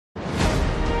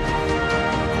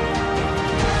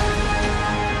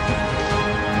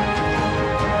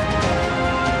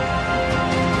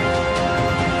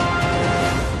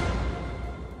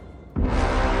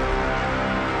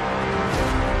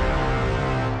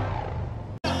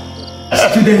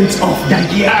Students of the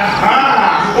year.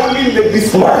 Only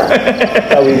this one.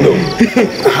 That we know.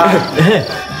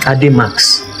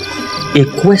 Ademax, a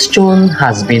question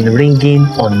has been ringing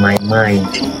on my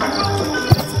mind.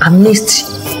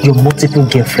 Amidst your multiple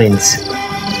girlfriends,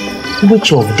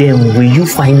 which of them will you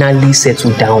finally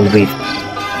settle down with?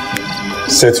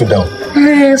 Settle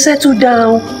down? Settle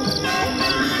down.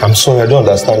 I'm sorry, I don't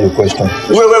understand your question.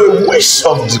 Wait. Which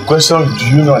of the question do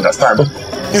you not understand?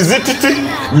 Is it Titi,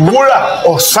 Wura,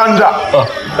 or Sandra?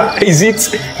 Is it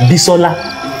Bisola,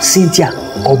 Cynthia,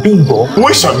 or Bimbo?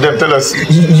 Which of them? Tell us.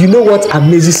 You know what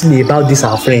amazes me about this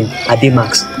our friend,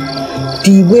 Ademax?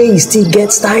 The way he still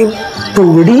gets time to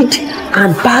read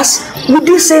and pass with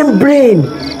the same brain,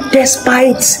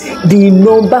 despite the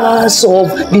number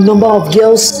of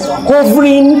girls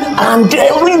hovering and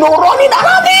running around him.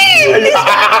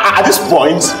 At this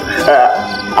point,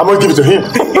 I'm going to give it to him.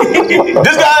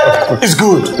 This guy is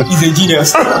good. He's a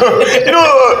genius. I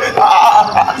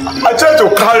try to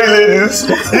carry ladies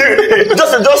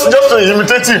just to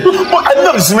imitate him. But at the end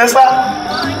of the semester,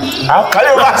 I'll carry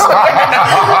you back.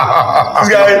 This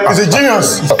guy is a genius.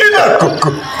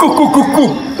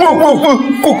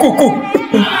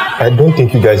 I don't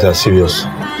think you guys are serious.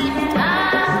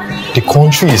 The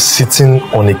country is sitting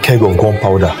on a keg of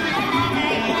gunpowder,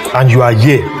 and you are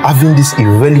here having this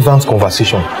irrelevant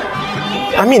conversation.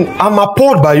 I mean, I'm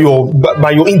appalled by your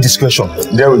indiscretion.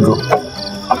 There we go.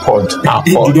 Appalled.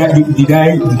 Did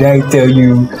I tell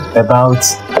you about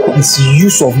his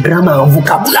use of grammar and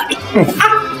vocabulary?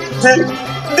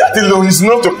 That alone is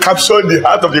enough to capture the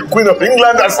heart of the Queen of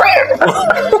England herself.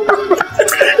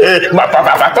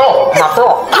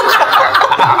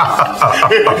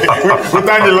 We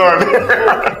thank the Lord.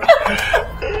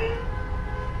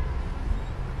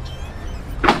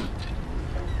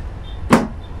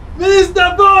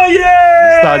 Mr. Boye!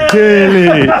 Mr.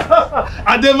 Kelly!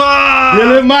 Adema!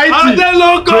 Really mighty!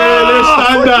 Adeloko! Really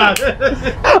standard!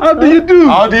 How do you do?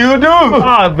 How do you do?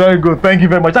 Ah, very good. Thank you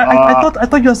very much. I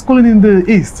thought you were schooling in the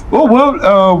East. Oh,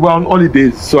 well, we're on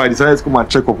holidays, so I decided to come and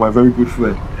check up my very good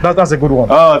friend. That's a good one.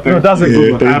 Oh, thank you. That's a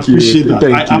good one. I appreciate that.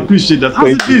 I appreciate that. How's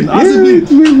it been?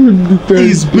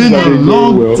 It's been a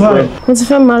long time. What's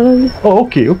your family? Oh,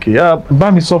 okay.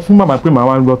 Bami so fun mama pe ma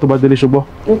wan gbo to ba dele shogbo.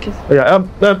 Okay. Yeah,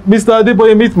 Mr.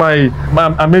 Adeboye, meet my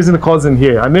amazing cousin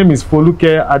here. Her name is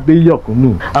Foluke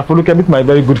Adeyokunu. And Foluke, meet my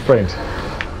very good friend.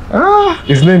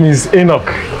 His name is Enoch.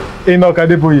 Enoch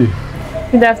Adeboye.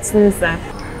 Good afternoon, sir.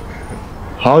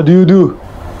 How do you do?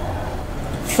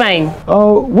 Fine.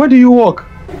 Where do you work?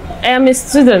 I am a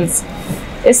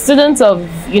student of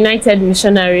United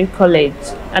Missionary College,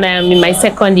 and I am in my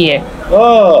second year.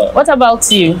 What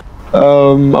about you?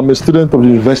 I'm a student of the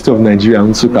University of Nigeria,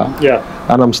 Nsukka. Yeah.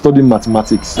 And I'm studying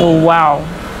mathematics. Oh, wow.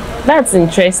 That's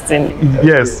interesting.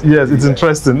 Yes, it's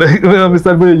interesting.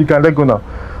 Mr. Adeboye, you can let go now.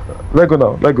 Let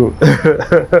go.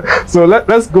 So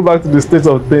let's go back to the state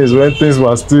of things when things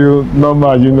were still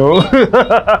normal, you know.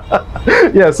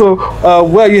 Yeah, so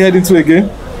where are you heading to again?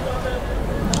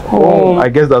 Home. I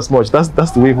guess that's much. That's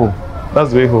the way home.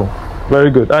 That's the way home.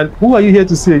 Very good. And who are you here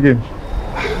to see again?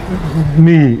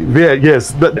 Me. There,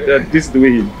 yes. This is the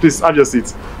way. Please have your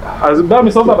seat.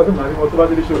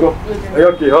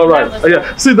 Okay, all right.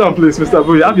 Yeah, sit down, please, Mr.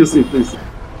 Boye. Have your seat, please.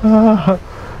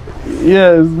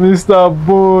 Yes, Mr.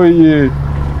 Boye.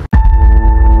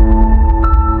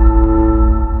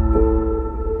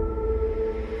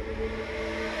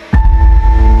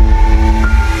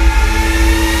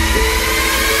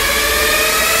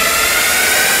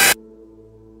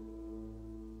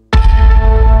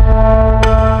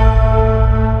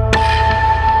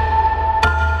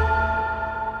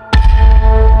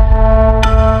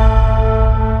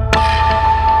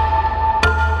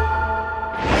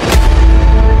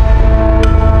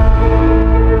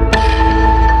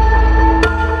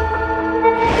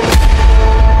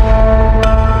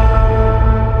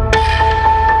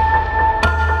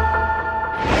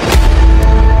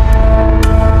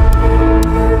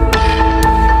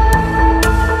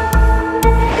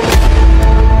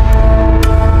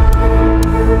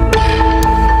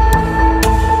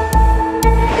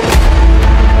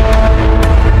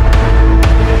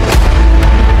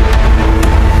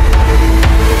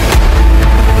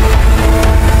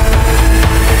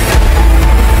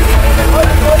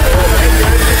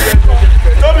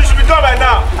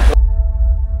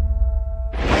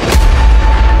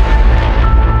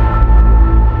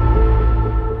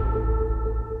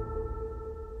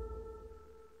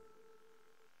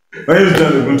 My name is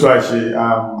Oguntuase.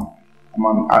 I'm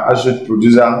an associate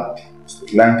producer,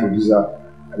 line producer,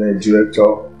 and the director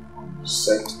of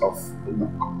set of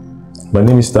ENOCH. My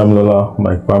name is Damilola,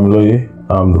 Mike-Bamiloye.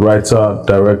 I'm the writer,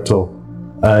 director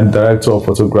and director of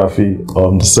photography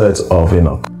on the set of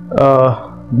ENOCH.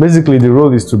 Basically, the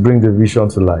role is to bring the vision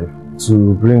to life,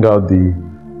 to bring out the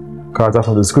character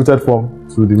from the scripted form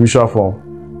to the visual form,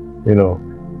 you know,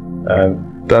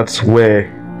 and that's where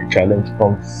the challenge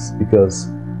comes, because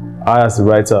I, as a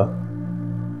writer,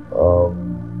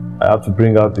 I have to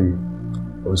bring out from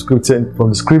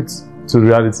the script to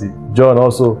reality. John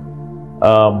also,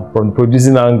 from the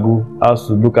producing angle, has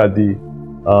to look at the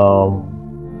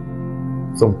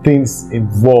some things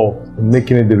involved in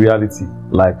making it the reality,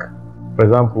 like, for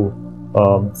example,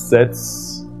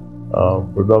 sets,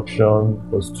 production,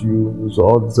 costumes,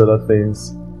 all these other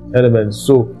things, elements.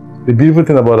 So the beautiful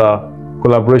thing about our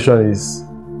collaboration is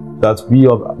that we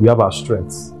have our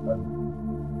strengths.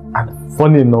 And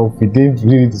funny enough, we didn't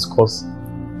really discuss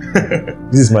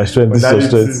this is my strength, this is your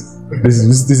strength, this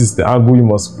is the angle you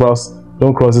must cross,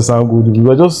 don't cross this angle. The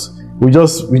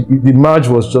marriage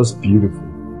was just beautiful,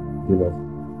 you know.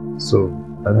 So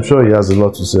I'm sure he has a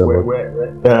lot to say about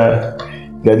it.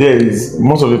 The idea is,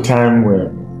 most of the time,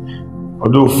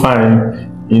 although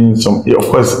fine in some, of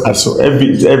course, as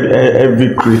every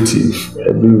creative,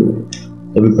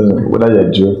 every person, whether you're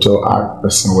a director, art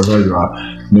person, whatever you are,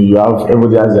 you have,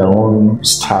 everybody has their own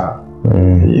style.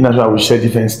 In as well, we share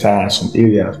different styles, some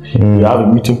areas. You have a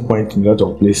meeting point in a lot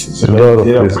of places. A lot of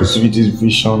places. Creativity,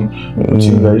 vision,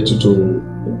 putting very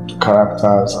to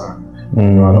characters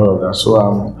and all of that. So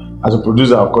as a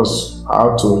producer, of course, I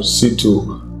have to see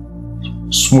to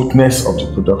smoothness of the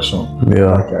production.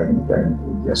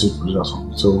 As a producer,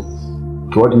 so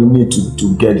what do you need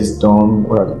to get this done?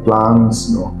 What are the plans?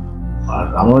 You know,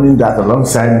 I'm running that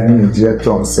alongside being a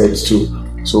director on set too.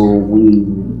 So we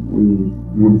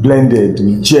blended,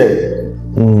 we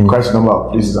gelled quite a number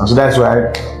of places, and so that's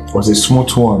why it was a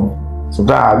smooth one. So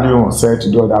that I leave on set to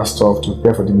do all that stuff to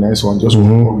prepare for the next one, just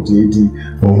work with the AD.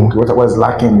 Okay, what is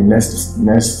lacking in the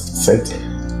next set?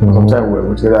 Sometimes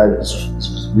we're together, it's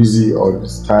busy or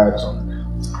it's tired.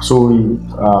 So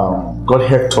God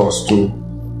helped us to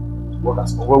work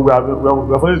as well. We have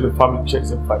always been family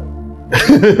checks and family.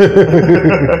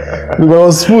 It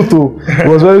was smooth too. It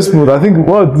was very smooth. I think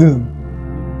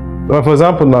for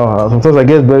example, now sometimes I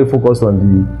get very focused on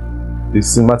the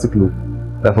cinematic look.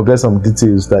 I forget some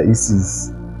details that he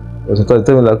sees. Or sometimes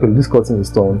tell me like, okay, this curtain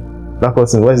is torn. That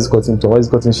curtain, why is this curtain torn? Why is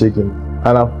this curtain shaking?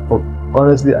 And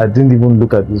honestly, I didn't even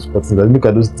look at those curtains. I didn't look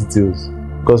at those details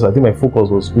because I think my focus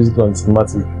was basically on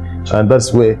cinematic, and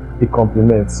that's where it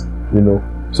complements, you know.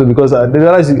 So because I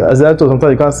realize as an actor,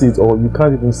 sometimes you can't see it, or you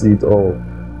can't even see it all,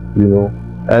 you know.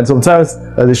 And sometimes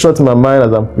as a shot in my mind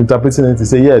as I'm interpreting it, to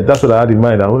say, yeah, that's what I had in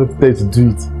mind. I wanted to tell you to do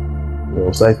it. You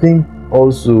know? So I think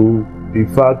also the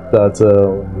fact that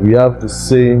we have the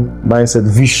same mindset,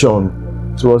 vision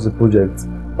towards the project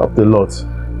helped a lot.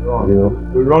 You know,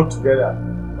 we run together. I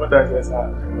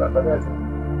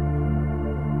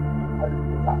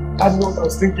know what I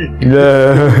was thinking.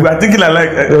 Yeah. We are thinking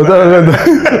alike. Go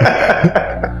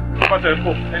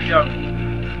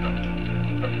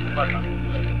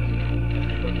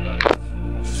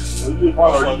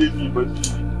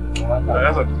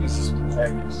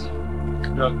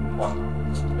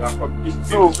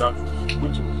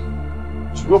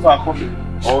for a coffee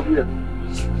or here.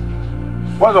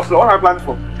 What am I planning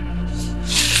for?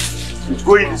 It's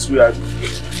going this way.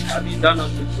 Have you done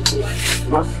nothing?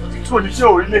 So the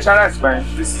show relation is fine.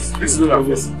 This is what I'm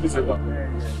facing.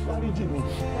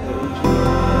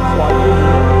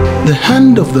 The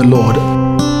hand of the Lord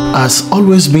has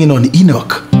always been on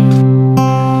Enoch,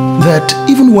 that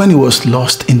even when he was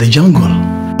lost in the jungle,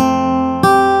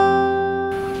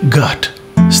 God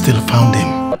still found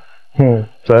him.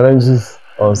 Challenges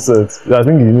on set. I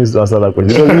think he needs to answer that question.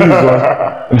 Because he is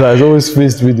one that is always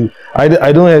faced with it.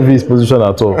 I don't have his position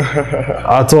at all.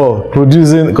 At all.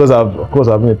 Producing, because I've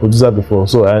been a producer before,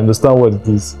 so I understand what it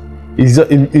is.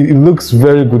 It looks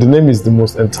very good. The name is the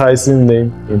most enticing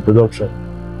name in production.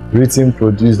 Written,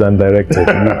 produced, and directed.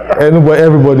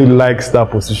 Everybody likes that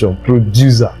position.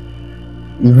 Producer.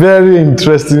 Very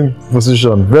interesting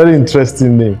position. Very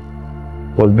interesting name.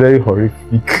 But very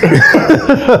horrific.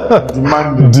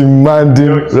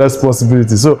 demanding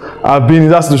responsibility. So I've been in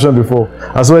that situation before.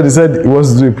 And so when they said he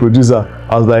wants to do a producer,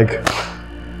 I was like,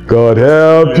 God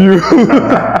help you.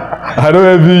 I don't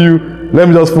envy you. Let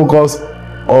me just focus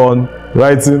on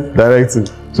writing, directing.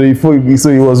 So he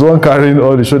was one carrying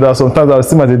all the shoulders. Sometimes I was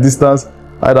still at a distance,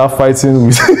 either fighting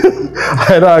with,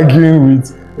 either arguing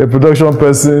with a production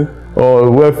person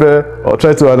or welfare, or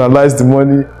try to analyze the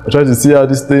money, or try to see how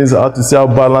these things, how to see how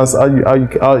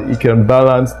you can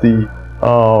balance the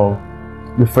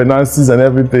finances and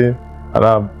everything. And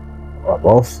I'm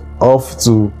off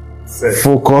to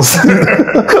focus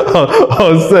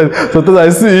on set. Sometimes I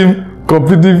see him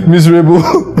completely miserable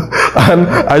and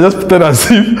I just pretend as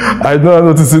if I don't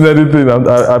noticing anything.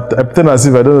 I pretend as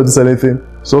if I don't notice anything.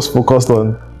 Just focused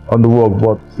on the work.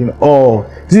 But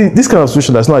this kind of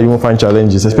situation, that's not how you won't find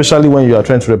challenges, especially when you are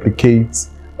trying to replicate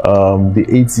the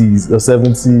 80s, the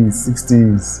 70s,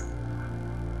 60s.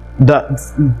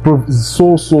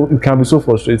 It can be so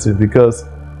frustrating because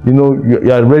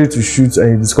you are ready to shoot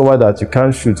and you discover that you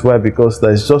can't shoot. Why? Because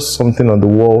there's just something on the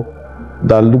wall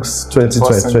that looks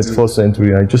 21st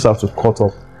century and you just have to cut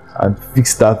up and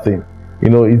fix that thing.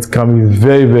 It can be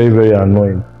very, very, very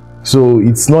annoying. So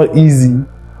it's not easy.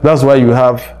 That's why you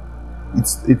have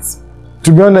it's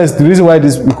to be honest, the reason why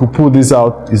we could pull this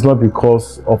out is not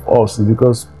because of us, it's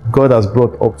because God has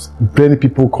brought up many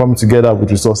people coming together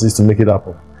with resources to make it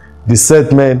happen. The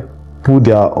set men put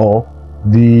their all,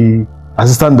 the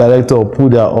assistant director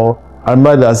put their all. I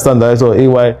remember the assistant director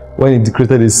AY when he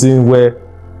created a scene where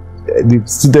the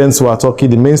students were talking,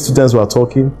 the main students were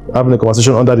talking, having a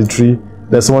conversation under the tree.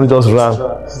 Then someone just ran.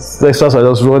 The extras were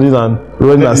just running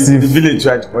as if the village,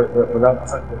 right?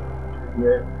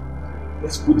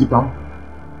 Let's put the bamboo.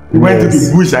 We went to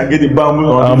the bush and get the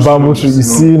bamboo and bamboo tree. You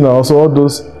see now, so all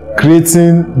those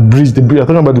creating bridge, the bridge. I'm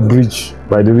talking about the bridge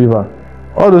by the river.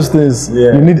 All those things,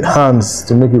 you need hands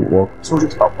to make it work. So the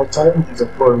challenge is,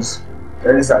 of course,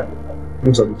 there is a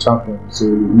most of the champion. So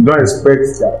you don't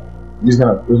expect that this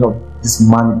kind of this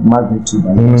magnitude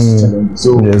and challenges.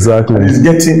 So exactly. It's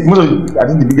getting I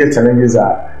think the biggest challenges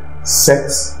are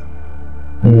sex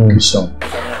education.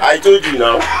 I told you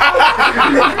now.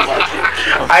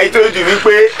 I told you we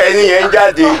pay any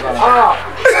jáde.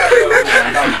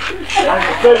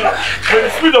 When the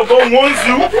Spirit of God wants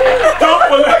you, don't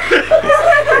follow.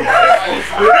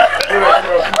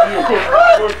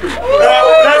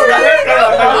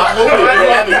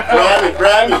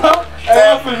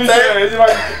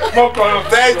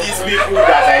 Tell these people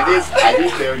that I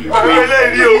didn't tell you.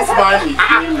 This man is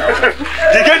doing that.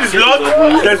 The gate is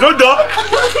locked. There's no door.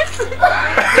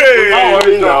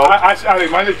 Hey, now. I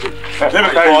managed it.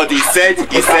 But he said.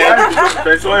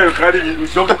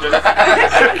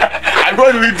 And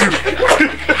what do we do?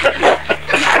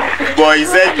 But he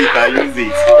said we can use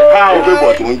it.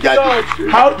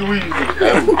 How do we use it?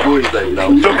 Go inside now.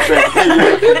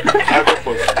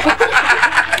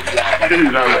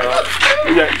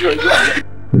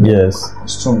 Yes.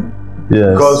 Strong.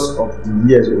 Yes. Because of the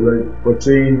years we were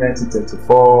portraying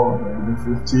 1934,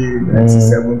 1950,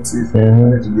 1970s,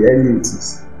 and into the early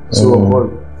 80s. So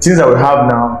things that we have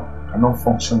now cannot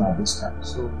function at this time.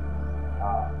 So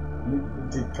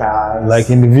cars. Like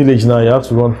in the village now, you have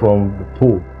to run from the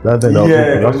pool. That thing the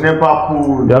NEPA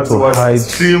pool. You have to hide.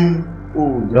 Extreme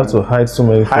pool. You have to hide so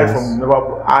many hide things. From NEPA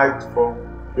pool, hide from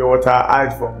the water,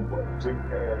 hide from drink.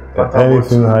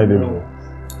 Anything hideable.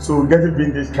 So getting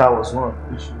vintage car was one of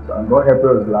the issues, and God helped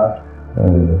us last.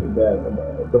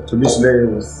 Dr. Bishop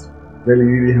was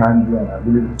really handy and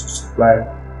ability to supply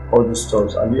all the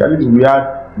stuff. And at least we had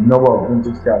a number of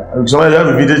vintage cars. And somebody have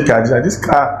a vintage car. This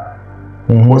car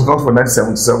was not for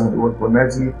 1977, it was for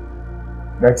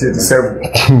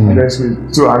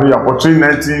 1987. So I mean, you're portraying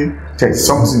 1930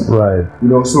 something. Right.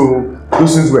 So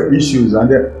those things were issues, and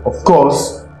then of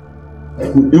course,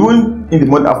 even in the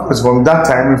modern affairs from that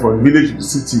time, from village to the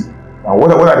city,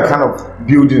 what are the kind of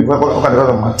buildings, what kind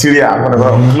of material, what kind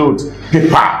of clothes,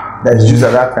 paper that is used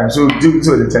at that time. So due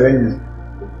to the challenges,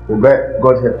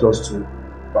 God helped us to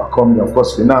overcome. Of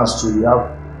course, finance too. We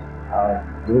have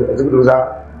those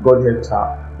are God helped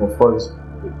her of course.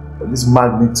 But this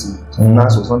magnitude,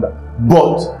 finance was not that.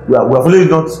 But we are really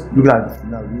not looking at the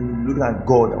finance. We're looking at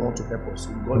God and want to help us.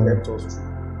 So God helped us to,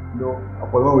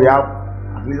 when we have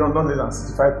not less than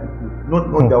 65 people.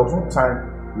 There was no time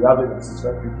we have less than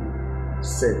 65 people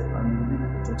set and we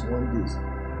live for 21 days.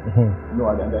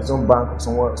 And there's some bank or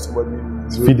somebody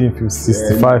feeding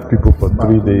 65 people for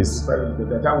 3 days. By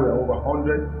the time we are over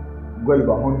 100, we got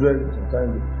over 100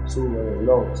 sometimes. So a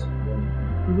lot.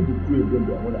 Even the crew again,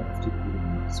 they are more than 50 people.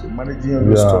 So managing all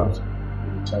those stuff, the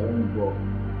challenge, but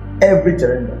every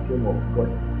challenge that came up, God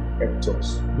helped us.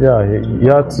 Yeah, he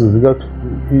had to.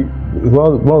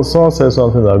 Because someone said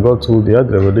something that God told, he had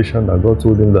the revelation that God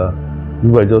told him that you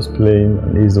were just playing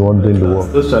and he's the one doing the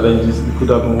work. Those challenges, it could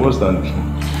have been worse than this.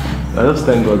 I just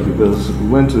thank God because we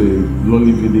went to a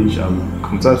lonely village and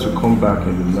sometimes we come back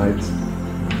in the night,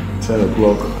 10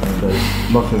 o'clock, and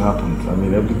nothing happened. I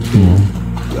mean, everything,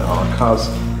 our cars,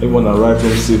 everyone arrived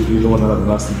home safely, no one had an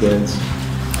accident.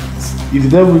 If the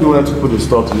devil really wanted to put a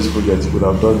stop to this project, he would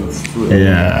have done it.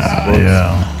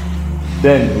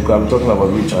 Then we can be talking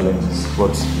about real challenges.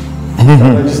 But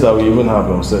Challenges that we even have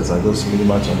on sets are just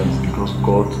minimal challenges because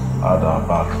God had our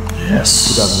back. Yes.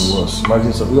 Could have been worse.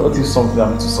 Imagine what if something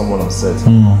happened to someone on set,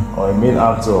 or a main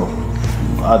actor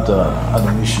had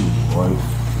an issue, or a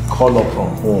call up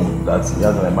from home that he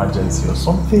had an emergency or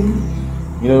something.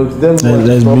 You know, there's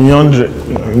beyond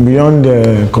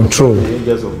control. The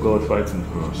angels of God fighting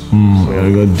for us. So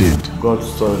God did. God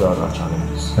sorted out our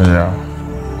challenges. Yeah.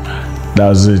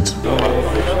 That's it.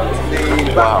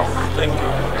 Wow. Thank you.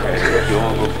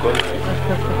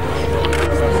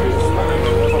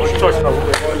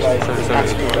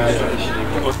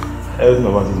 Everything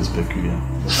about it is peculiar.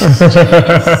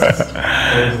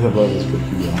 Everything about it is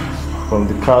peculiar. From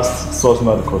the cast, sorting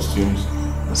out the costumes,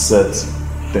 the set,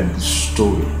 then the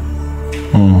story.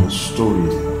 The story.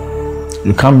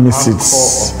 You can't miss it. The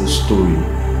core of the story.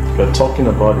 You're talking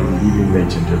about a living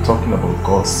legend. You're talking about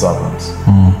God's servant.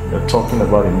 You're talking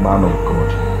about a man of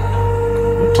God.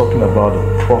 You're talking about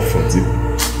a prophet.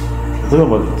 You're talking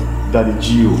about Daddy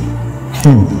Gio. The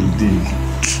redeemed.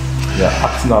 You're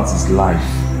acting out his life.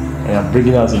 And you're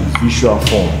bringing out in visual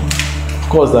form. Of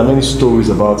course, there are many stories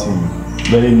about him.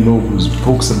 Many novels,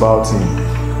 books about him.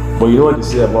 But you know what they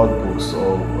say about books?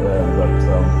 Or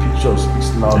that picture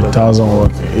speaks louder. 1,000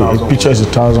 words. A picture is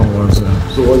 1,000 words.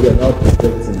 So what you're now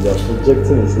projecting, you're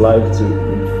projecting his life to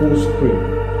in full screen.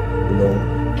 You know,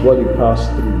 what he passed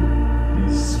through,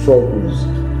 his struggles,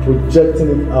 projecting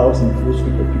it out in full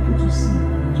screen for people to see.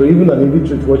 So even an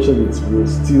illiterate watching it will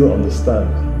still understand,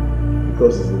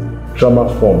 because it's the drama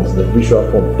form, it's the visual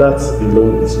form. That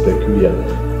alone is peculiar.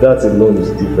 That alone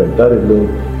is different. That alone,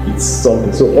 it's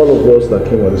something. So all of us that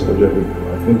came on this project,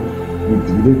 I think we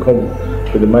didn't come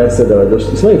with the mindset that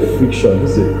it's not a fiction.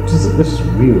 This is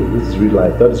real. This is real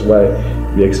life. That is why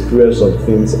we experience some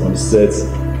things on sets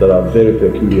that are very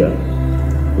peculiar.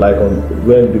 Like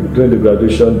during the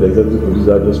graduation, the executive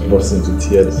producer just burst into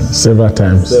tears. Several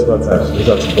times. We just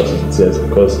have to burst into tears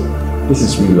because this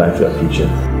is real life we are preaching.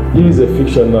 It is a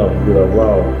fiction now. You're like,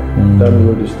 wow,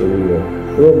 Damilola this story. You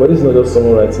know, but this is not just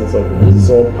someone writing something. This is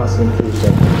someone passing through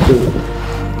something. So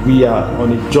we are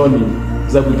on a journey.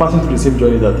 It's like we're passing through the same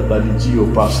journey that Daddy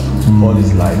Gio passed through all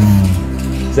his life.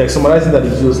 It's like summarizing Daddy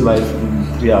Gio's life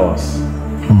in 3 hours.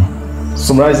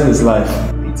 Summarizing his life,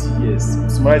 80 years.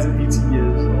 Summarizing 80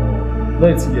 years, not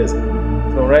 80 years.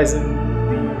 Summarizing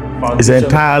the foundation. His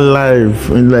entire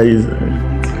life.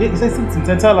 It's his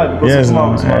entire life because yes,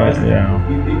 summarizing yeah.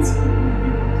 in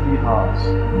 3 hours.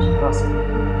 That's it.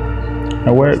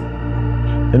 And where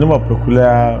the number of the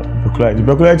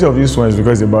peculiarity of this one is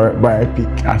because it's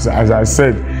biopic, as I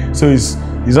said. So it's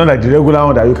not like the regular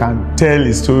one that you can tell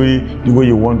a story the way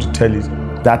you want to tell it.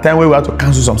 There are times where we have to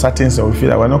cancel some certain things, or we feel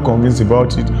like we're not convinced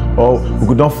about it, or we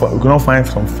could not find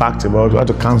some facts about it. We have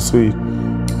to cancel it.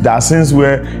 There are scenes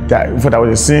where there was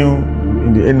a scene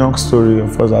in the ENOCH story,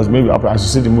 of course, as you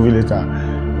see the movie later,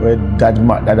 where that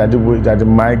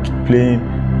Mike playing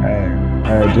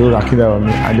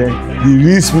and then the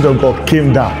real spirit of God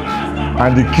came down,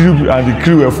 and the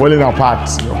crew were falling apart,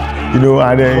 you know,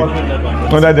 and then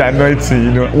under the anointing,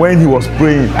 you know, when he was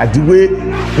praying, at the way,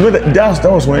 you know,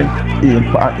 that was when he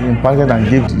impacted and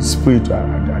gave the spirit to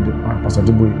Pastor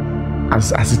Adeboye.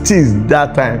 As it is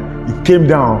that time, he came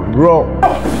down raw.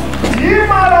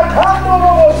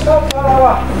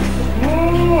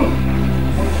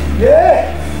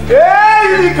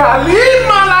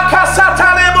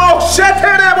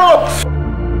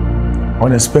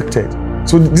 Unexpected.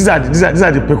 So these are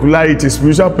the peculiarities,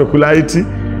 spiritual peculiarity,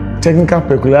 technical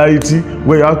peculiarity,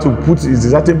 where you have to put in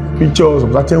certain pictures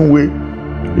of certain way,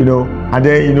 you know, and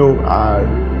then you know I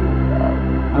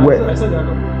said that.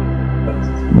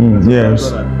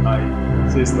 Yes. I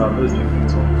say now let's look at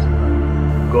it.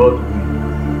 God will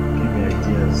give me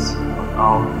ideas on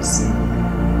how to sing.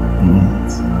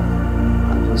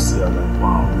 I just see I'm like,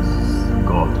 wow, this is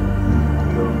God.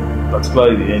 You know,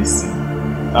 particularly the end scene.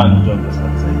 And John just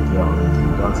had this idea already,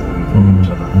 we dancing from each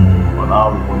other on how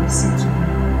we want to sing to him.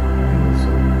 You know, so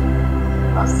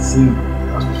as the scene,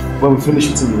 when we finish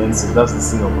shooting the end scene, that's the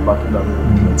scene of backing down the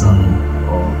documentary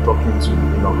or talking to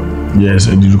ENOCH. Yes,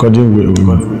 the recording video.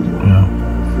 Yeah.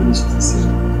 We finished the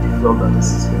scene. We felt that this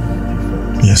is going to be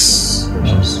different. Yes.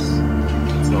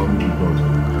 It's not only God.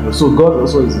 You know, so God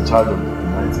also is in charge of the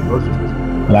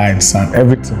lights and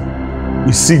everything.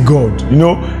 We see God, you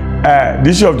know. The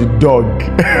issue of the dog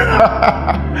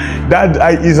that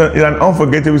is an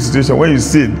unforgettable situation. When you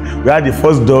see it, we had the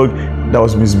first dog that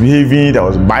was misbehaving, that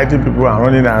was biting people and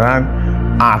running around.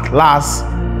 At last,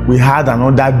 we had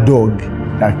another dog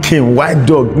that came, white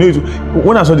dog. You know,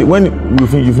 when I saw when you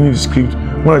finish the script,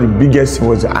 one of the biggest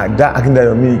was that acting that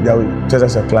on me that was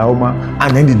Texas, Oklahoma,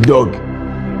 and then the dog.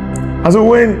 And so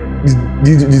when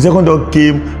the second dog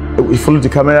came, he followed the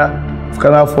camera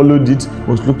followed it,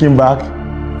 was looking back.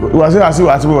 It was as if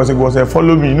he was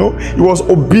follow me, you know. He was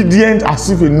obedient as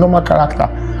if a normal character.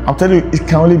 I'm telling you, it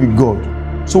can only be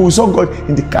God. So we saw God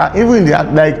in the car, even in the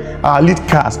like our lead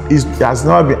cast has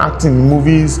never been acting in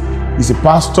movies. He's a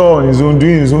pastor on his own,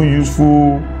 doing his own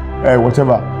useful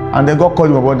whatever. And then God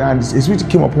called him about that, and his spirit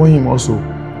came upon him also.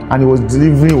 And he was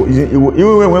delivering, even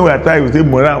when we were tired, he was saying,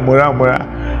 Mora.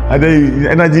 And then his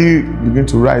energy began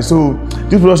to rise. So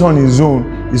this production on his own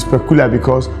is peculiar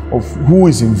because of who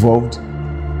is involved,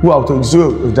 who have told the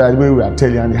story of that way we are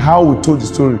telling, and how we told the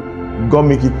story. God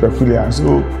make it peculiar.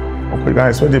 So you can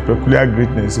expect a peculiar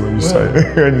greatness when you saw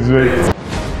it.